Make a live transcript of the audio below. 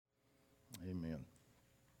Amen.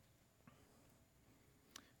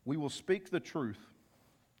 We will speak the truth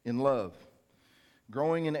in love,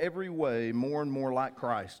 growing in every way more and more like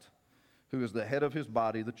Christ, who is the head of his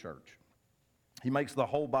body, the church. He makes the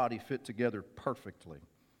whole body fit together perfectly,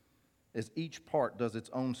 as each part does its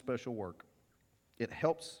own special work. It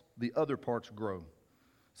helps the other parts grow,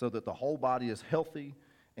 so that the whole body is healthy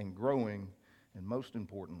and growing, and most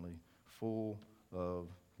importantly, full of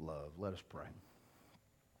love. Let us pray.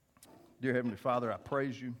 Dear Heavenly Father, I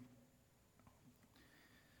praise you.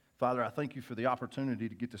 Father, I thank you for the opportunity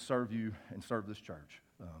to get to serve you and serve this church.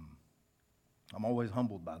 I'm always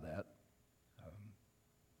humbled by that.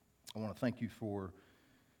 I want to thank you for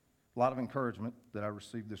a lot of encouragement that I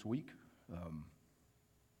received this week. A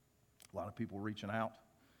lot of people reaching out.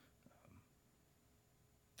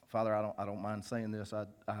 Father, I don't mind saying this. I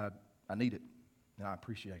need it, and I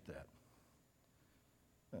appreciate that.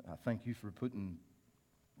 I thank you for putting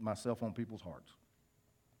myself on people's hearts.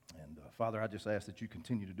 And Father, I just ask that you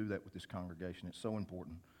continue to do that with this congregation. It's so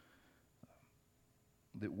important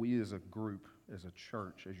that we as a group, as a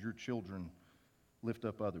church, as your children, lift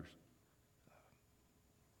up others.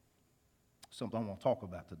 Something I want to talk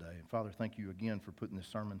about today. And Father, thank you again for putting this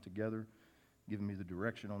sermon together, giving me the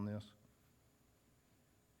direction on this.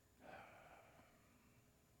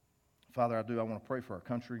 Father, I want to pray for our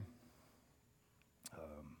country.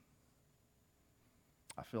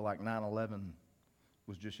 I feel like 9/11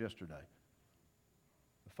 was just yesterday.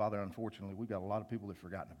 But Father, unfortunately, we've got a lot of people that have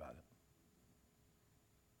forgotten about it.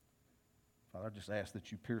 Father, I just ask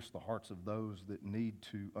that you pierce the hearts of those that need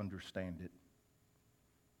to understand it.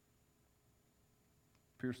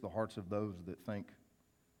 Pierce the hearts of those that think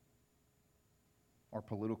our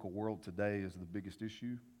political world today is the biggest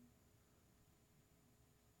issue.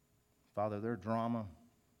 Father, their drama,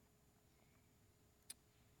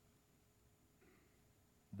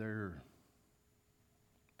 their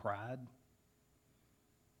pride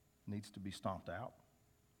needs to be stomped out.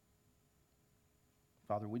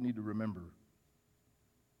 Father, we need to remember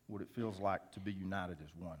what it feels like to be united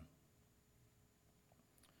as one.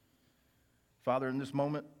 Father, in this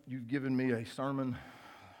moment, you've given me a sermon.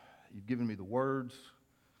 You've given me the words.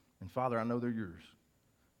 And Father, I know they're yours,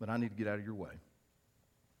 but I need to get out of your way.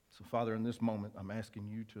 So Father, in this moment, I'm asking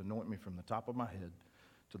you to anoint me from the top of my head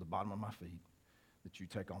to the bottom of my feet, that you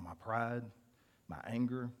take all my pride, my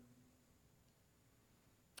anger,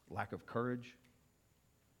 lack of courage.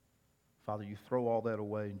 Father, you throw all that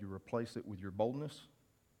away and you replace it with your boldness.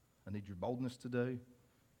 I need your boldness today.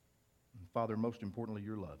 And Father, most importantly,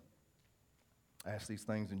 your love. I ask these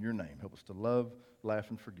things in your name. Help us to love, laugh,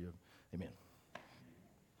 and forgive. Amen.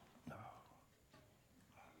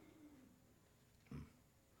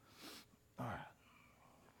 All right.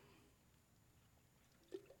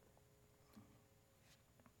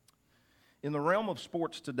 In the realm of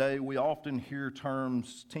sports today, we often hear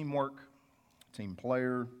terms teamwork, team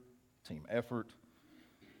player, team effort.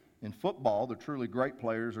 In football, the truly great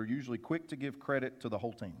players are usually quick to give credit to the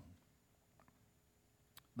whole team.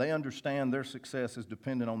 They understand their success is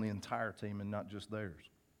dependent on the entire team and not just theirs.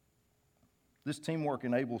 This teamwork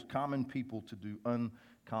enables common people to do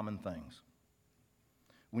uncommon things.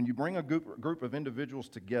 When you bring a group of individuals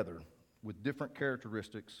together with different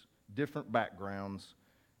characteristics, different backgrounds,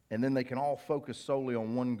 and then they can all focus solely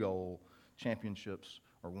on one goal, championships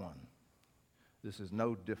are won. This is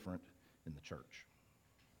no different in the church.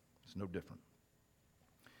 It's no different.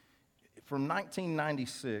 From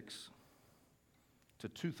 1996 to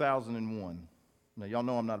 2001, now y'all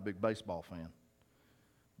know I'm not a big baseball fan,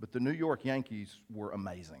 but the New York Yankees were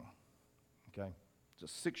amazing, okay?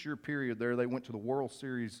 It's a 6-year period there. They went to the World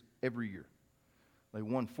Series every year. They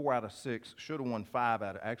won 4 out of 6, should have won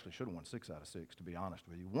 6 out of 6, to be honest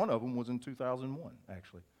with you. One of them was in 2001,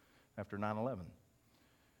 actually, after 9/11.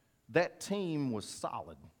 That team was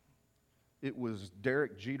solid. It was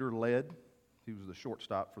Derek Jeter led. He was the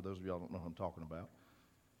shortstop, for those of y'all who don't know who I'm talking about.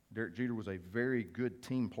 Derek Jeter was a very good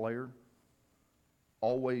team player,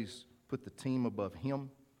 always put the team above him.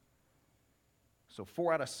 So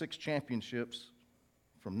 4 out of 6 championships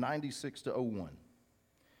from 96 to 01.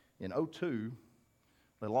 In 02,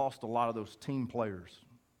 they lost a lot of those team players,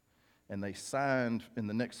 and they signed, in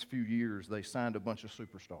the next few years, they signed a bunch of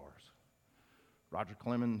superstars. Roger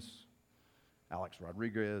Clemens, Alex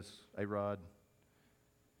Rodriguez, A-Rod.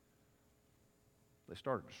 They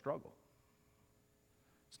started to struggle.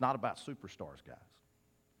 It's not about superstars, guys.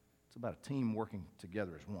 It's about a team working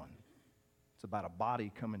together as one. It's about a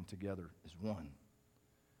body coming together as one.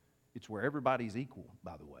 It's where everybody's equal,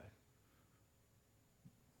 by the way.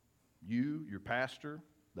 You, your pastor,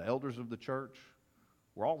 the elders of the church,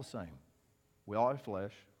 we're all the same. We all have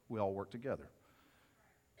flesh. we all work together.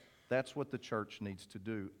 That's what the church needs to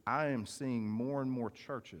do. I am seeing more and more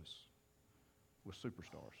churches with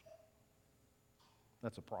superstars.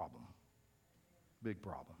 That's a problem. Big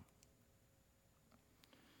problem.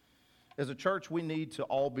 As a church, we need to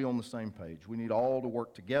all be on the same page. We need all to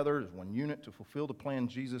work together as one unit to fulfill the plan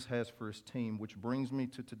Jesus has for his team, which brings me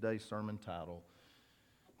to today's sermon title,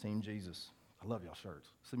 Team Jesus. I love y'all shirts.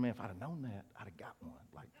 See, man, if I'd have known that, I'd have got one.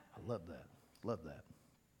 Like, I love that. Love that.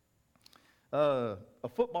 A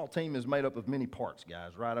football team is made up of many parts,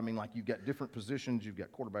 guys, right? I mean, like, you've got different positions. You've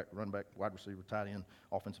got quarterback, running back, wide receiver, tight end,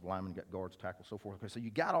 offensive lineman, you've got guards, tackles, so forth. Okay, so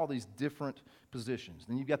you got all these different positions.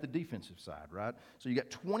 Then you've got the defensive side, right? So you got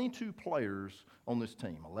 22 players on this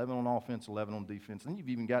team, 11 on offense, 11 on defense. Then you've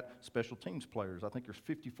even got special teams players. I think there's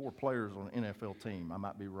 54 players on an NFL team. I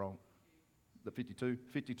might be wrong. The 52?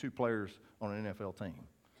 52 players on an NFL team.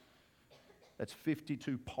 That's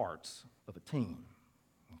 52 parts of a team,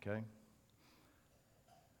 okay?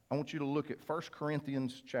 I want you to look at 1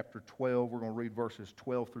 Corinthians chapter 12. We're going to read verses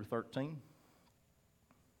 12 through 13.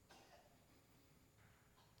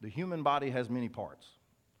 The human body has many parts,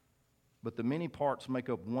 but the many parts make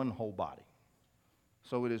up one whole body.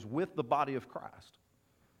 So it is with the body of Christ.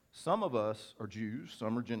 Some of us are Jews,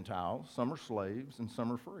 some are Gentiles, some are slaves, and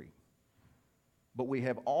some are free. But we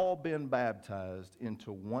have all been baptized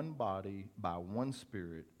into one body by one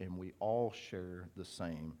Spirit, and we all share the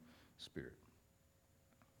same Spirit.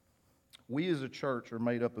 We as a church are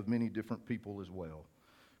made up of many different people as well,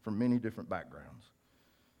 from many different backgrounds.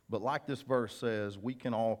 But like this verse says, we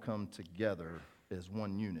can all come together as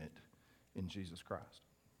one unit in Jesus Christ.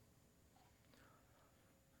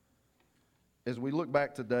 As we look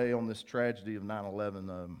back today on this tragedy of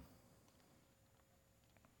 9/11,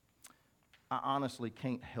 I honestly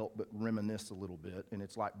can't help but reminisce a little bit, and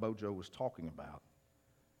it's like Bojo was talking about.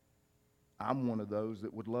 I'm one of those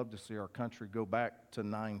that would love to see our country go back to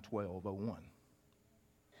 9/12/01.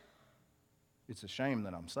 It's a shame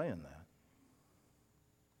that I'm saying that,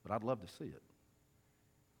 but I'd love to see it.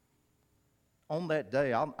 On that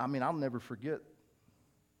day, I'll never forget,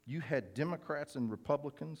 you had Democrats and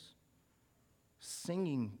Republicans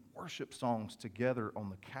singing worship songs together on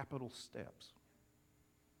the Capitol steps.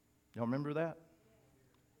 Y'all remember that?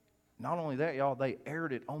 Not only that, y'all, they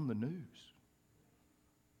aired it on the news.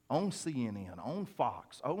 On CNN, on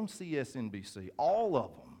Fox, on CSNBC, all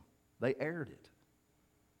of them, they aired it.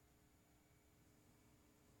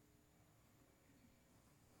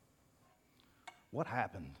 What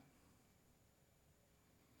happened?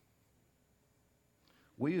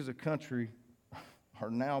 We as a country are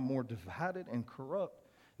now more divided and corrupt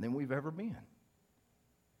than we've ever been.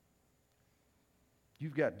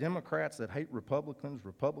 You've got Democrats that hate Republicans,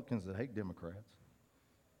 Republicans that hate Democrats.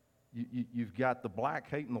 You've got the black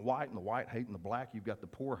hating the white and the white hating the black. You've got the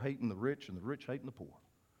poor hating the rich and the rich hating the poor.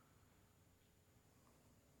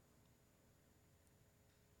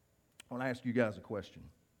 I want to ask you guys a question.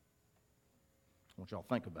 I want y'all to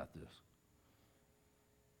think about this.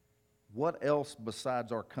 What else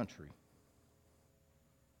besides our country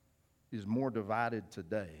is more divided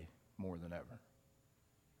today more than ever?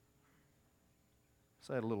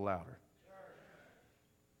 Say it a little louder.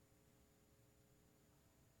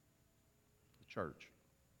 Church.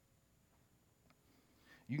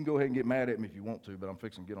 You can go ahead and get mad at me if you want to, but I'm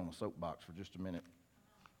fixing to get on a soapbox for just a minute.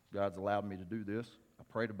 God's allowed me to do this. I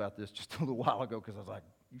prayed about this just a little while ago because I was like,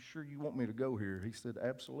 you sure you want me to go here? He said,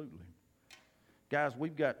 absolutely. Guys,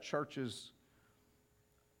 we've got churches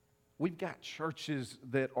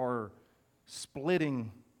that are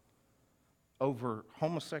splitting over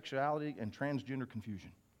homosexuality and transgender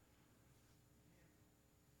confusion.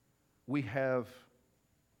 We have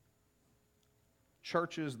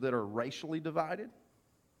churches that are racially divided.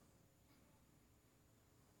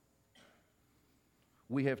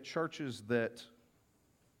 We have churches that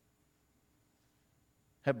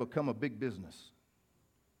have become a big business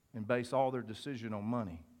and base all their decision on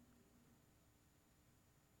money.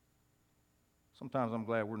 Sometimes I'm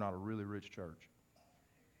glad we're not a really rich church.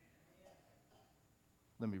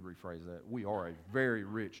 Let me rephrase that. We are a very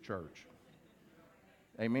rich church.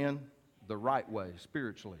 Amen? The right way,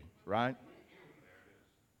 spiritually, right?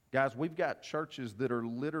 Guys, we've got churches that are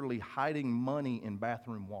literally hiding money in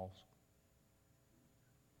bathroom walls.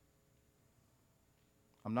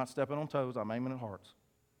 I'm not stepping on toes, I'm aiming at hearts.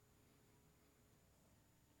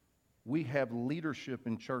 We have leadership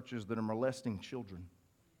in churches that are molesting children.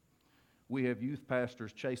 We have youth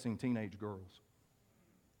pastors chasing teenage girls.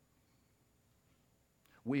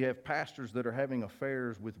 We have pastors that are having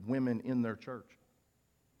affairs with women in their church.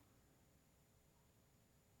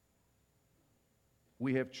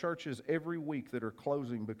 We have churches every week that are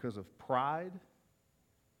closing because of pride.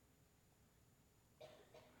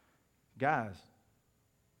 Guys,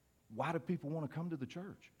 why do people want to come to the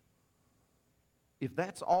church? If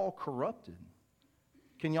that's all corrupted,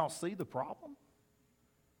 can y'all see the problem?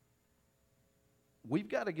 We've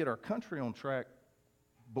got to get our country on track,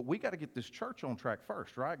 but we got to get this church on track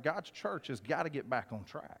first, right? God's church has got to get back on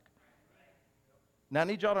track. Now, I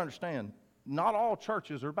need y'all to understand, not all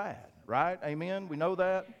churches are bad, right? Amen? We know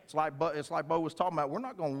that. It's like Bo was talking about. We're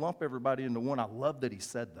not going to lump everybody into one. I love that he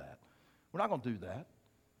said that. We're not going to do that.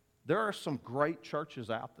 There are some great churches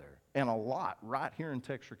out there, and a lot right here in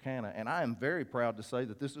Texarkana, and I am very proud to say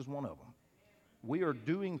that this is one of them. We are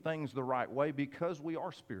doing things the right way because we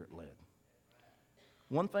are Spirit-led.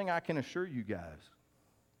 One thing I can assure you guys,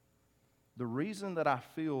 the reason that I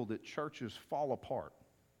feel that churches fall apart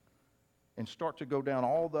and start to go down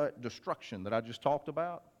all that destruction that I just talked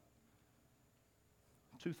about,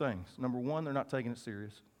 two things. Number one, they're not taking it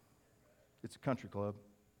serious. It's a country club.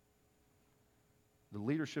 The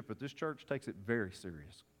leadership at this church takes it very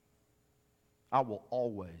serious. I will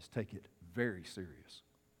always take it very serious.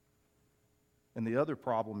 And the other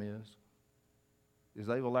problem is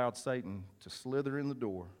they've allowed Satan to slither in the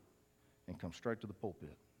door and come straight to the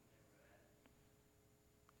pulpit.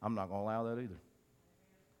 I'm not going to allow that either.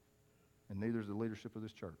 And neither is the leadership of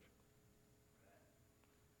this church.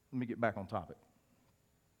 Let me get back on topic.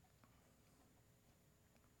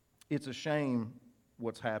 It's a shame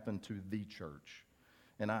what's happened to the church.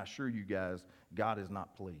 And I assure you guys, God is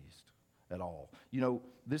not pleased at all. You know,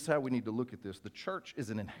 this is how we need to look at this. The church is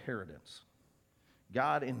an inheritance.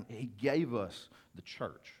 God, He gave us the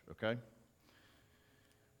church, okay?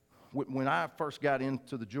 When I first got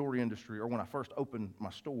into the jewelry industry, or when I first opened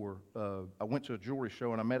my store, I went to a jewelry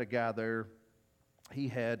show and I met a guy there. He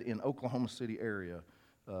had, in Oklahoma City area,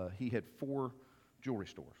 he had 4 jewelry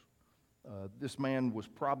stores. This man was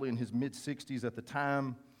probably in his mid-60s at the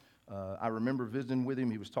time. I remember visiting with him.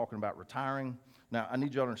 He was talking about retiring. Now, I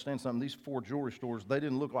need y'all to understand something. These 4 jewelry stores, they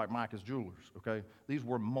didn't look like Micah's Jewelers, okay? These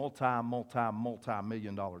were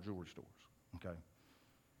multi-million-dollar jewelry stores, okay?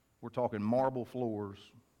 We're talking marble floors.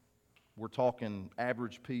 We're talking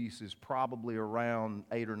average piece is probably around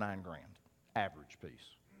 $8 or $9 grand, average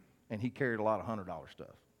piece. And he carried a lot of $100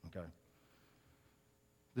 stuff, okay?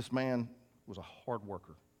 This man was a hard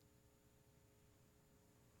worker.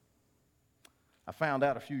 I found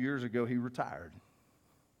out a few years ago he retired.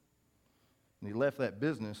 And he left that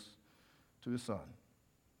business to his son.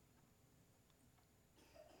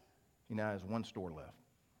 He now has 1 store left.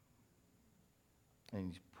 And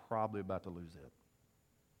he's probably about to lose it.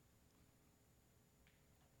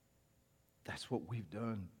 That's what we've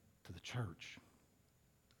done to the church.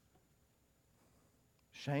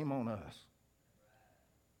 Shame on us.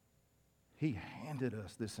 He handed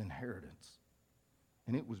us this inheritance,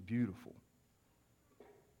 and it was beautiful.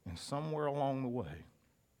 And somewhere along the way,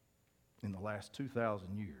 in the last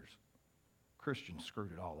 2,000 years, Christians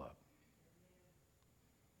screwed it all up.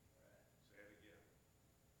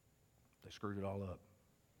 They screwed it all up.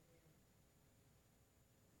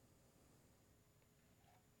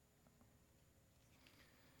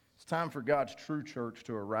 It's time for God's true church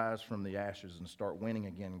to arise from the ashes and start winning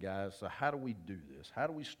again, guys. So how do we do this? How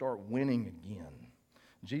do we start winning again?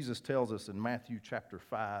 Jesus tells us in Matthew chapter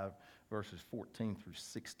 5, verses 14 through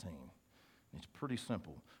 16. It's pretty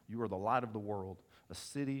simple. You are the light of the world, a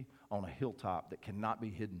city on a hilltop that cannot be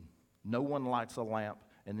hidden. No one lights a lamp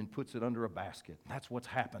and then puts it under a basket. That's what's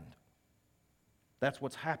happened. That's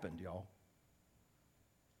what's happened, y'all.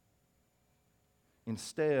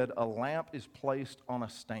 Instead, a lamp is placed on a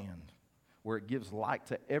stand where it gives light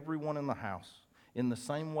to everyone in the house. In the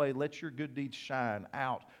same way, let your good deeds shine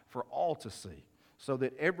out for all to see, so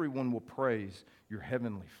that everyone will praise your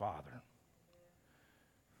heavenly Father.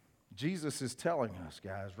 Jesus is telling us,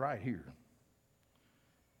 guys, right here,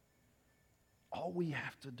 all we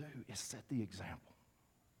have to do is set the example.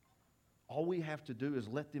 All we have to do is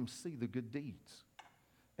let them see the good deeds.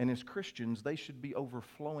 And as Christians, they should be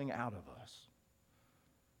overflowing out of us.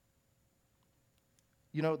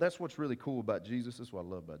 You know, that's what's really cool about Jesus. That's what I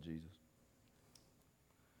love about Jesus.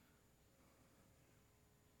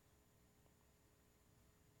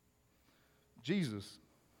 Jesus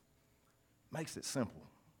makes it simple.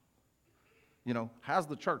 You know, how's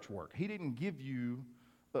the church work? He didn't give you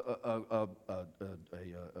a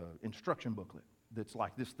instruction booklet that's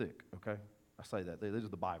like this thick, okay? I say that. This is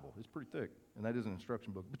the Bible. It's pretty thick, and that is an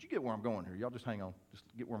instruction book. But you get where I'm going here. Y'all just hang on. Just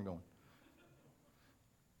get where I'm going.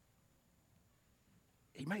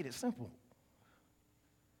 He made it simple.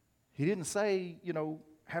 He didn't say, you know,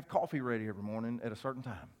 have coffee ready every morning at a certain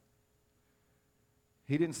time.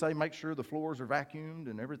 He didn't say make sure the floors are vacuumed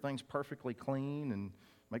and everything's perfectly clean and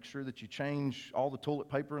make sure that you change all the toilet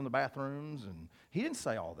paper in the bathrooms. And he didn't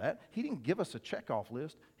say all that. He didn't give us a checkoff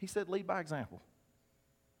list. He said lead by example.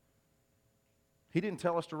 He didn't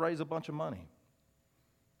tell us to raise a bunch of money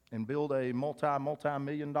and build a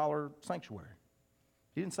multi-million-dollar sanctuary.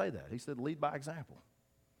 He didn't say that. He said lead by example.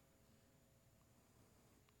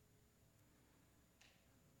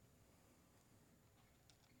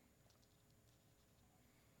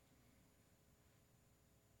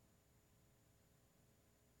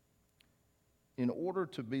 In order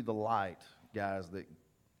to be the light, guys, that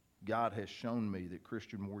God has shown me that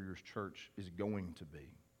Christian Warriors Church is going to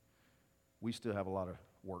be, we still have a lot of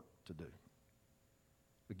work to do.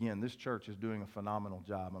 Again, this church is doing a phenomenal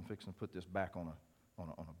job. I'm fixing to put this back on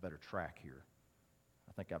a better track here.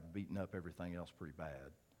 I think I've beaten up everything else pretty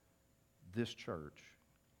bad. This church,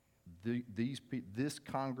 this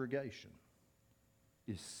congregation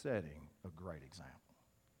is setting a great example.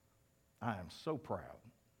 I am so proud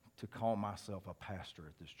to call myself a pastor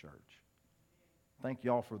at this church. Thank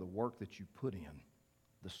y'all for the work that you put in,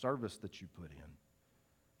 the service that you put in.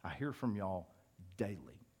 I hear from y'all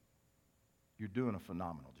daily. You're doing a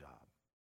phenomenal job.